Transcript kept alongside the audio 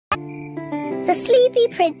The Sleepy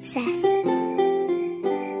Princess.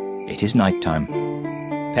 It is night time.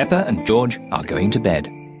 Peppa and George are going to bed.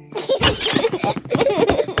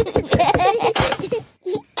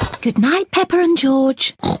 Good night, Peppa and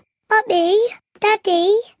George. Mummy,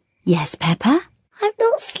 Daddy. Yes, Peppa? I'm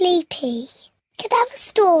not sleepy. Can I have a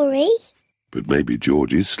story? But maybe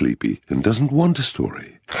George is sleepy and doesn't want a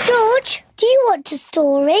story. George, do you want a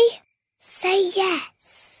story? Say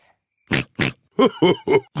yes.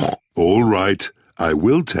 All right, I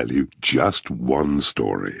will tell you just one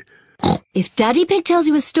story. If Daddy Pig tells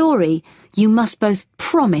you a story, you must both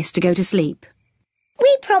promise to go to sleep.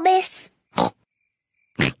 We promise.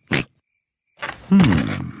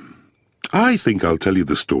 I think I'll tell you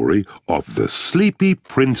the story of the Sleepy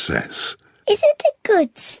Princess. Is it a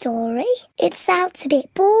good story? It sounds a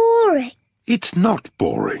bit boring. It's not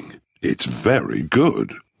boring. It's very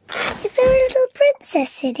good. Is there a little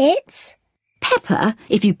princess in it? Peppa,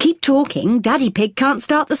 if you keep talking, Daddy Pig can't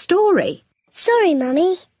start the story. Sorry,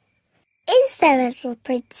 Mummy. Is there a little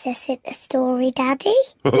princess in the story, Daddy?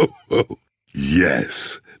 Oh,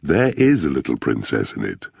 yes, there is a little princess in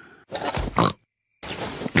it.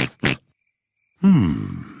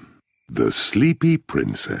 The Sleepy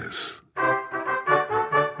Princess.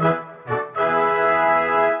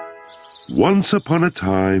 Once upon a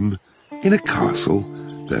time, in a castle,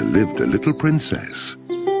 there lived a little princess,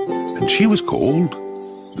 and she was called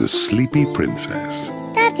the Sleepy Princess.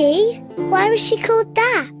 Daddy, why was she called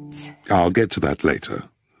that? I'll get to that later.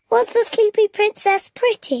 Was the Sleepy Princess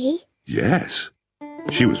pretty? Yes,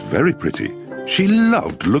 she was very pretty. She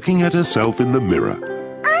loved looking at herself in the mirror.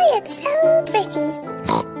 I am so pretty.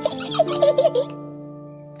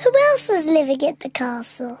 Who else was living at the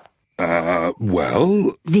castle?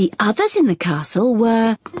 Well... The others in the castle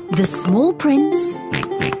were the small prince,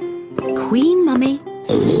 Queen Mummy,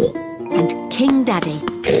 and King Daddy.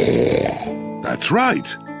 That's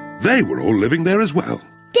right. They were all living there as well.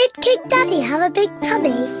 Did King Daddy have a big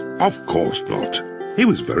tummy? Of course not. He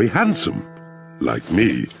was very handsome. Like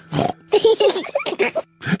me.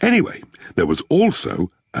 Anyway, there was also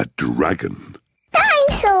a dragon.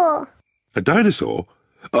 Dinosaur! A dinosaur?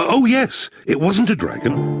 Oh, yes. It wasn't a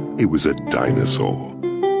dragon. It was a dinosaur.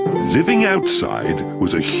 Living outside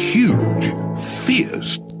was a huge,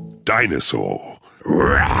 fierce dinosaur.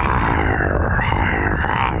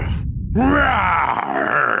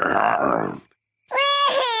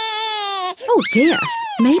 Oh dear,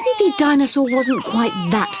 maybe the dinosaur wasn't quite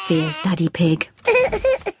that fierce, Daddy Pig.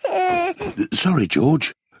 Sorry,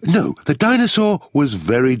 George. No, the dinosaur was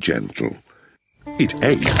very gentle. It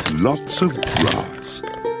ate lots of grass.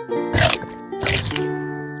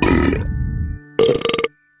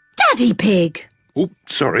 Daddy Pig! Oh,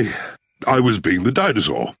 sorry. I was being the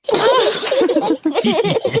dinosaur.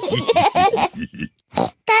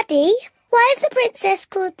 Daddy, why is the princess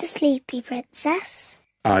called the Sleepy Princess?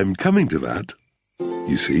 I'm coming to that.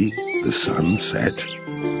 You see, the sun set,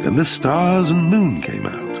 then the stars and moon came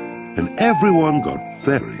out, and everyone got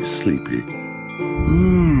very sleepy.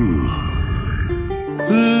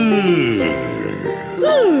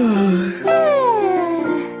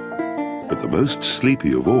 But the most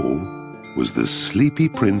sleepy of all was the Sleepy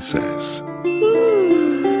Princess.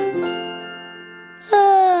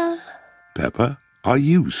 Peppa, are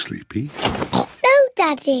you sleepy? No,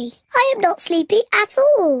 Daddy. I am not sleepy at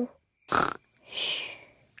all.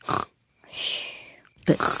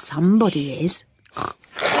 But somebody is.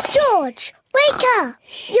 George, wake up.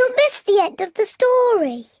 You'll miss the end of the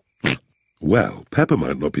story. Well, Peppa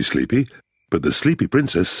might not be sleepy, but the Sleepy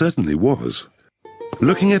Princess certainly was.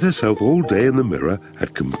 Looking at herself all day in the mirror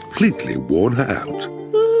had completely worn her out.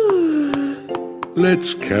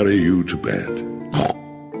 Let's carry you to bed.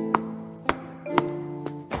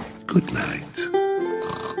 Good night.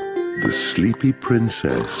 The Sleepy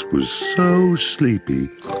Princess was so sleepy,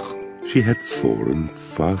 she had fallen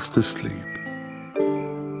fast asleep.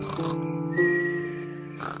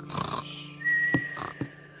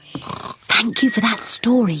 Thank you for that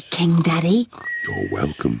story, King Daddy. You're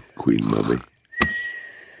welcome, Queen Mummy.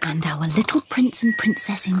 And our little prince and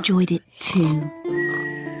princess enjoyed it too.